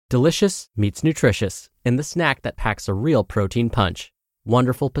Delicious meets nutritious in the snack that packs a real protein punch.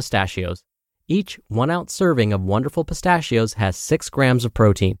 Wonderful Pistachios. Each 1-ounce serving of Wonderful Pistachios has 6 grams of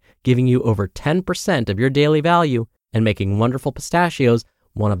protein, giving you over 10% of your daily value and making Wonderful Pistachios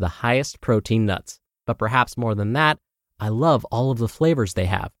one of the highest protein nuts. But perhaps more than that, I love all of the flavors they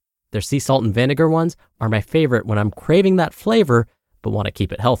have. Their sea salt and vinegar ones are my favorite when I'm craving that flavor but want to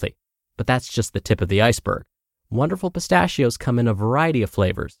keep it healthy. But that's just the tip of the iceberg. Wonderful Pistachios come in a variety of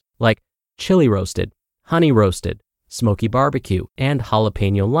flavors, like chili roasted, honey roasted, smoky barbecue, and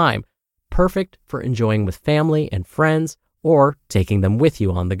jalapeno lime, perfect for enjoying with family and friends or taking them with you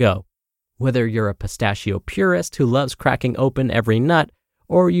on the go. Whether you're a pistachio purist who loves cracking open every nut,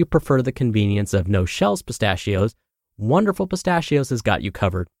 or you prefer the convenience of no-shells pistachios, Wonderful Pistachios has got you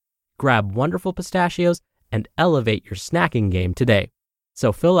covered. Grab Wonderful Pistachios and elevate your snacking game today.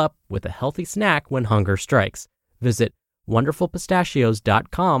 So fill up with a healthy snack when hunger strikes. Visit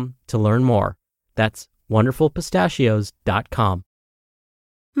wonderfulpistachios.com to learn more. That's wonderfulpistachios.com.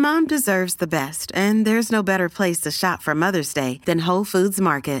 Mom deserves the best, and there's no better place to shop for Mother's Day than Whole Foods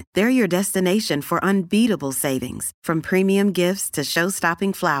Market. They're your destination for unbeatable savings, from premium gifts to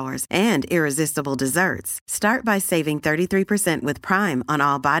show-stopping flowers and irresistible desserts. Start by saving 33% with Prime on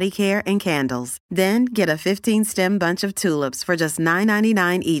all body care and candles. Then get a 15-stem bunch of tulips for just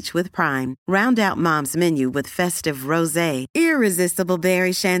 $9.99 each with Prime. Round out Mom's menu with festive rosé, irresistible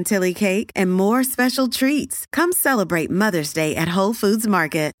berry chantilly cake, and more special treats. Come celebrate Mother's Day at Whole Foods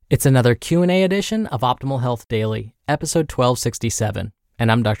Market. It's another Q&A edition of Optimal Health Daily, episode 1267,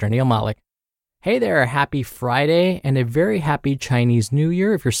 and I'm Dr. Neil Malik. Hey there, happy Friday and a very happy Chinese New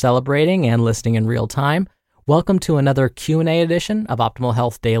Year if you're celebrating and listening in real time. Welcome to another Q&A edition of Optimal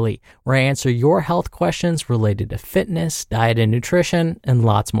Health Daily, where I answer your health questions related to fitness, diet and nutrition, and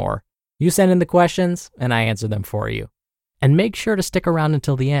lots more. You send in the questions and I answer them for you. And make sure to stick around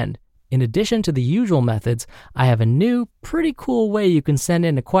until the end. In addition to the usual methods, I have a new, pretty cool way you can send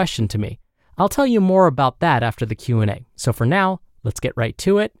in a question to me. I'll tell you more about that after the Q&A. So for now, let's get right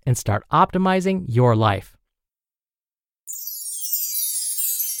to it and start optimizing your life.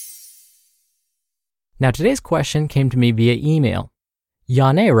 Now, today's question came to me via email.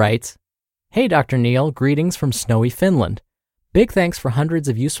 Yane writes, Hey Dr. Neil, greetings from snowy Finland. Big thanks for hundreds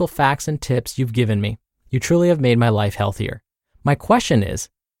of useful facts and tips you've given me. You truly have made my life healthier. My question is,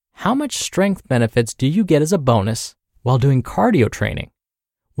 how much strength benefits do you get as a bonus while doing cardio training?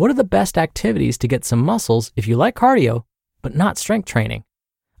 What are the best activities to get some muscles if you like cardio, but not strength training?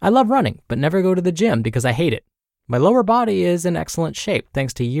 I love running, but never go to the gym because I hate it. My lower body is in excellent shape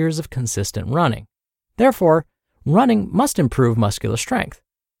thanks to years of consistent running. Therefore, running must improve muscular strength.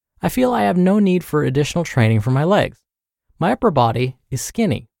 I feel I have no need for additional training for my legs. My upper body is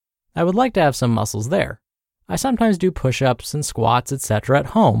skinny. I would like to have some muscles there. I sometimes do push-ups and squats, etc. at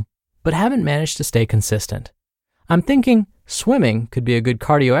home, but haven't managed to stay consistent. I'm thinking swimming could be a good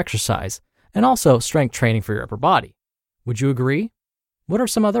cardio exercise and also strength training for your upper body. Would you agree? What are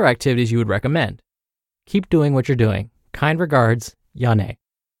some other activities you would recommend? Keep doing what you're doing. Kind regards, Yane.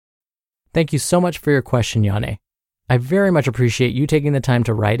 Thank you so much for your question, Yane. I very much appreciate you taking the time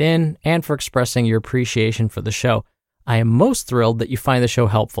to write in and for expressing your appreciation for the show. I am most thrilled that you find the show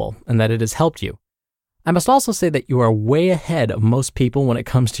helpful and that it has helped you. I must also say that you are way ahead of most people when it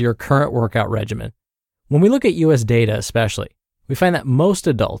comes to your current workout regimen. When we look at US data especially, we find that most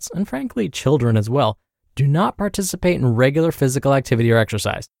adults, and frankly children as well, do not participate in regular physical activity or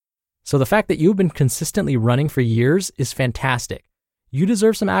exercise. So the fact that you've been consistently running for years is fantastic. You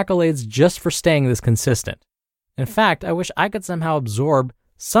deserve some accolades just for staying this consistent. In fact, I wish I could somehow absorb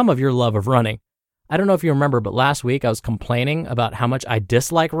some of your love of running. I don't know if you remember, but last week I was complaining about how much I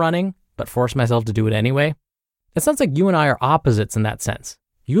dislike running, but force myself to do it anyway. It sounds like you and I are opposites in that sense.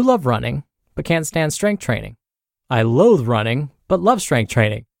 You love running, but can't stand strength training. I loathe running, but love strength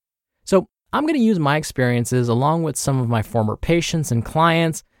training. So I'm going to use my experiences along with some of my former patients and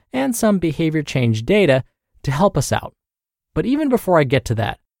clients and some behavior change data to help us out. But even before I get to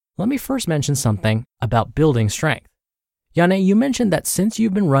that, let me first mention something about building strength. Yane, you mentioned that since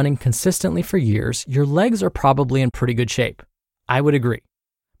you've been running consistently for years, your legs are probably in pretty good shape. I would agree.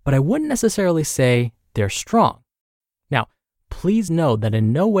 But I wouldn't necessarily say they're strong. Now, please know that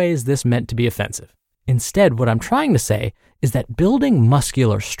in no way is this meant to be offensive. Instead, what I'm trying to say is that building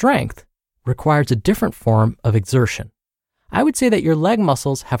muscular strength requires a different form of exertion. I would say that your leg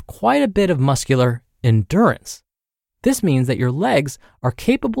muscles have quite a bit of muscular endurance. This means that your legs are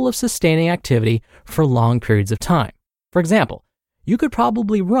capable of sustaining activity for long periods of time. For example, you could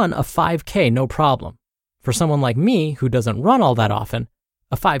probably run a 5K no problem. For someone like me who doesn't run all that often,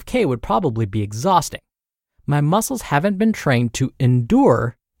 a 5K would probably be exhausting. My muscles haven't been trained to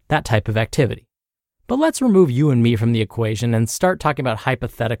endure that type of activity. But let's remove you and me from the equation and start talking about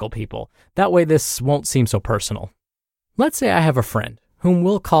hypothetical people. That way this won't seem so personal. Let's say I have a friend whom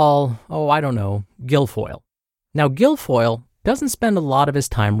we'll call, Guilfoyle. Now, Guilfoyle doesn't spend a lot of his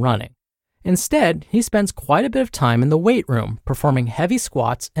time running. Instead, he spends quite a bit of time in the weight room performing heavy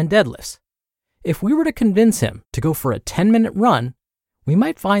squats and deadlifts. If we were to convince him to go for a 10-minute run, we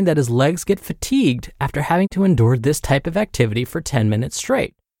might find that his legs get fatigued after having to endure this type of activity for 10 minutes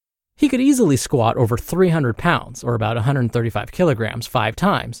straight. He could easily squat over 300 pounds, or about 135 kilograms, 5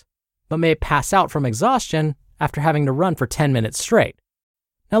 times, but may pass out from exhaustion after having to run for 10 minutes straight.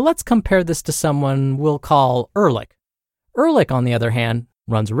 Now let's compare this to someone we'll call Ehrlich. Ehrlich, on the other hand,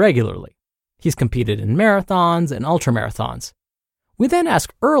 runs regularly. He's competed in marathons and ultramarathons. We then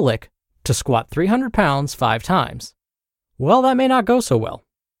ask Ehrlich to squat 300 pounds 5 times. Well, that may not go so well.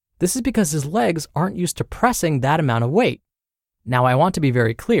 This is because his legs aren't used to pressing that amount of weight. Now, I want to be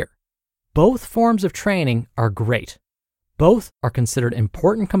very clear. Both forms of training are great. Both are considered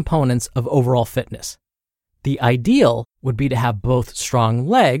important components of overall fitness. The ideal would be to have both strong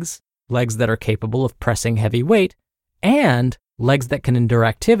legs that are capable of pressing heavy weight, and legs that can endure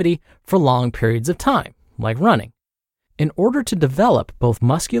activity for long periods of time, like running. In order to develop both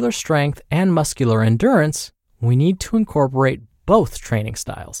muscular strength and muscular endurance, we need to incorporate both training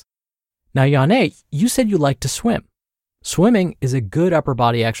styles. Now, Yane, you said you like to swim. Swimming is a good upper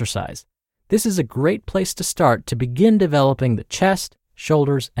body exercise. This is a great place to start to begin developing the chest,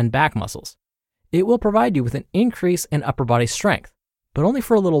 shoulders, and back muscles. It will provide you with an increase in upper body strength, but only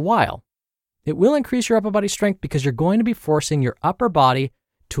for a little while. It will increase your upper body strength because you're going to be forcing your upper body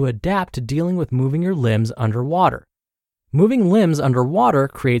to adapt to dealing with moving your limbs underwater. Moving limbs underwater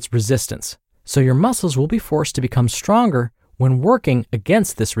creates resistance, so your muscles will be forced to become stronger when working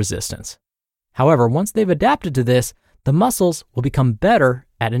against this resistance. However, once they've adapted to this, the muscles will become better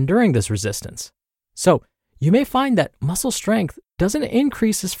at enduring this resistance. So, you may find that muscle strength doesn't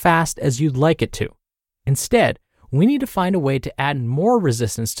increase as fast as you'd like it to. Instead, we need to find a way to add more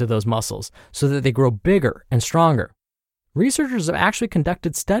resistance to those muscles so that they grow bigger and stronger. Researchers have actually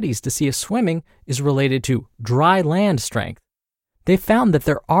conducted studies to see if swimming is related to dry land strength. They found that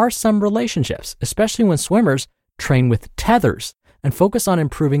there are some relationships, especially when swimmers train with tethers and focus on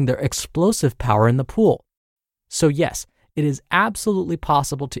improving their explosive power in the pool. So yes, it is absolutely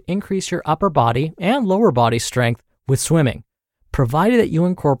possible to increase your upper body and lower body strength with swimming, provided that you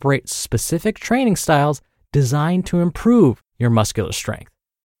incorporate specific training styles designed to improve your muscular strength.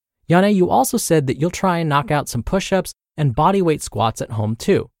 Yane, you also said that you'll try and knock out some push-ups and bodyweight squats at home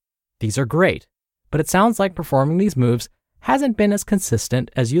too. These are great, but it sounds like performing these moves hasn't been as consistent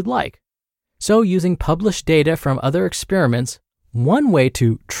as you'd like. So using published data from other experiments, one way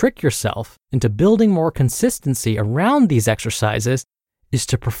to trick yourself into building more consistency around these exercises is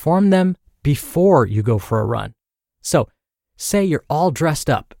to perform them before you go for a run. So, say you're all dressed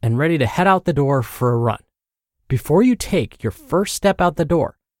up and ready to head out the door for a run. Before you take your first step out the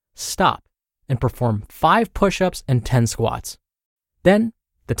door, stop and perform 5 push-ups and 10 squats. Then,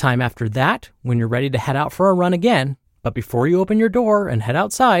 the time after that, when you're ready to head out for a run again, but before you open your door and head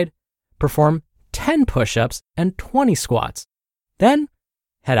outside, perform 10 push-ups and 20 squats. Then,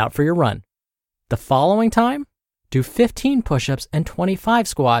 head out for your run. The following time, do 15 push-ups and 25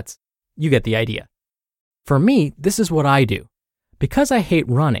 squats. You get the idea. For me, this is what I do. Because I hate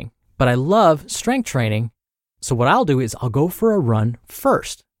running, but I love strength training, so what I'll do is I'll go for a run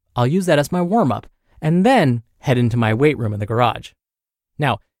first. I'll use that as my warm-up, and then head into my weight room in the garage.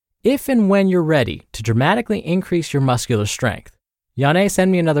 Now, if and when you're ready to dramatically increase your muscular strength, Yane,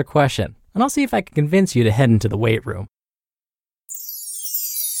 send me another question, and I'll see if I can convince you to head into the weight room.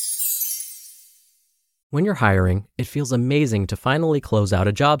 When you're hiring, it feels amazing to finally close out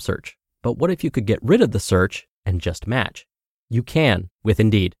a job search. But what if you could get rid of the search and just match? You can with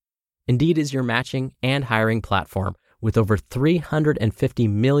Indeed. Indeed is your matching and hiring platform with over 350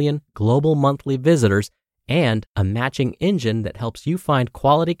 million global monthly visitors and a matching engine that helps you find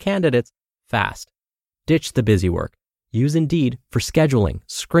quality candidates fast. Ditch the busy work. Use Indeed for scheduling,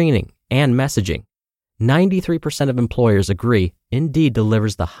 screening, and messaging. 93% of employers agree Indeed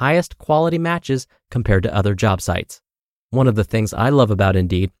delivers the highest quality matches compared to other job sites. One of the things I love about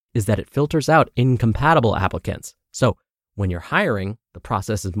Indeed is that it filters out incompatible applicants. So when you're hiring, the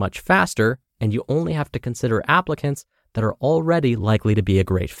process is much faster and you only have to consider applicants that are already likely to be a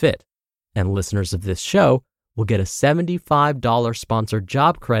great fit. And listeners of this show will get a $75 sponsored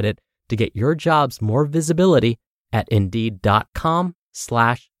job credit to get your jobs more visibility at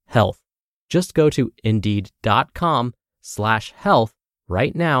Indeed.com/health. Just go to Indeed.com/health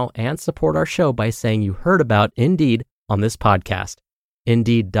right now and support our show by saying you heard about Indeed on this podcast.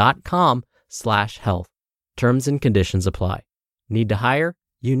 Indeed.com/health. Terms and conditions apply. Need to hire?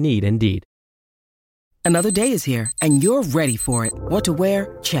 You need Indeed. Another day is here, and you're ready for it. What to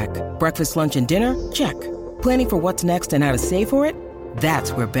wear? Check. Breakfast, lunch, and dinner? Check. Planning for what's next and how to save for it?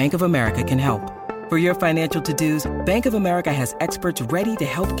 That's where Bank of America can help. For your financial to-dos, Bank of America has experts ready to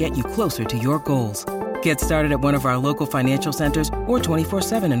help get you closer to your goals. Get started at one of our local financial centers or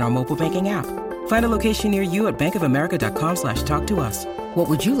 24/7 in our mobile banking app. Find a location near you at bankofamerica.com/talktous. What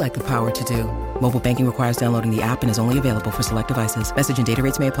would you like the power to do? Mobile banking requires downloading the app and is only available for select devices. Message and data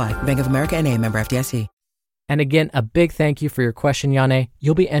rates may apply. Bank of America N.A., member FDIC. And again, a big thank you for your question, Yane.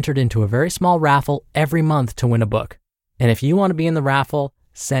 You'll be entered into a very small raffle every month to win a book. And if you want to be in the raffle,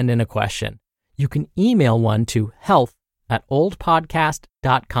 send in a question. You can email one to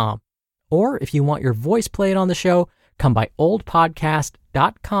health@oldpodcast.com. Or if you want your voice played on the show, come by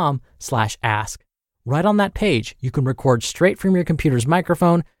oldpodcast.com/ask. Right on that page, you can record straight from your computer's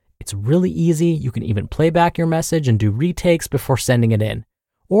microphone. It's really easy. You can even play back your message and do retakes before sending it in.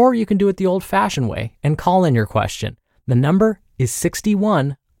 Or you can do it the old-fashioned way and call in your question. The number is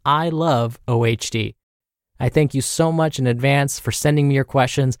 61 I love OHD. I thank you so much in advance for sending me your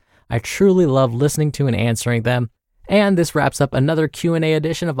questions. I truly love listening to and answering them. And this wraps up another Q&A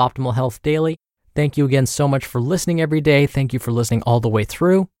edition of Optimal Health Daily. Thank you again so much for listening every day. Thank you for listening all the way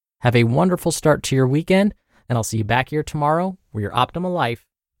through. Have a wonderful start to your weekend, and I'll see you back here tomorrow where your optimal life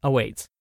awaits.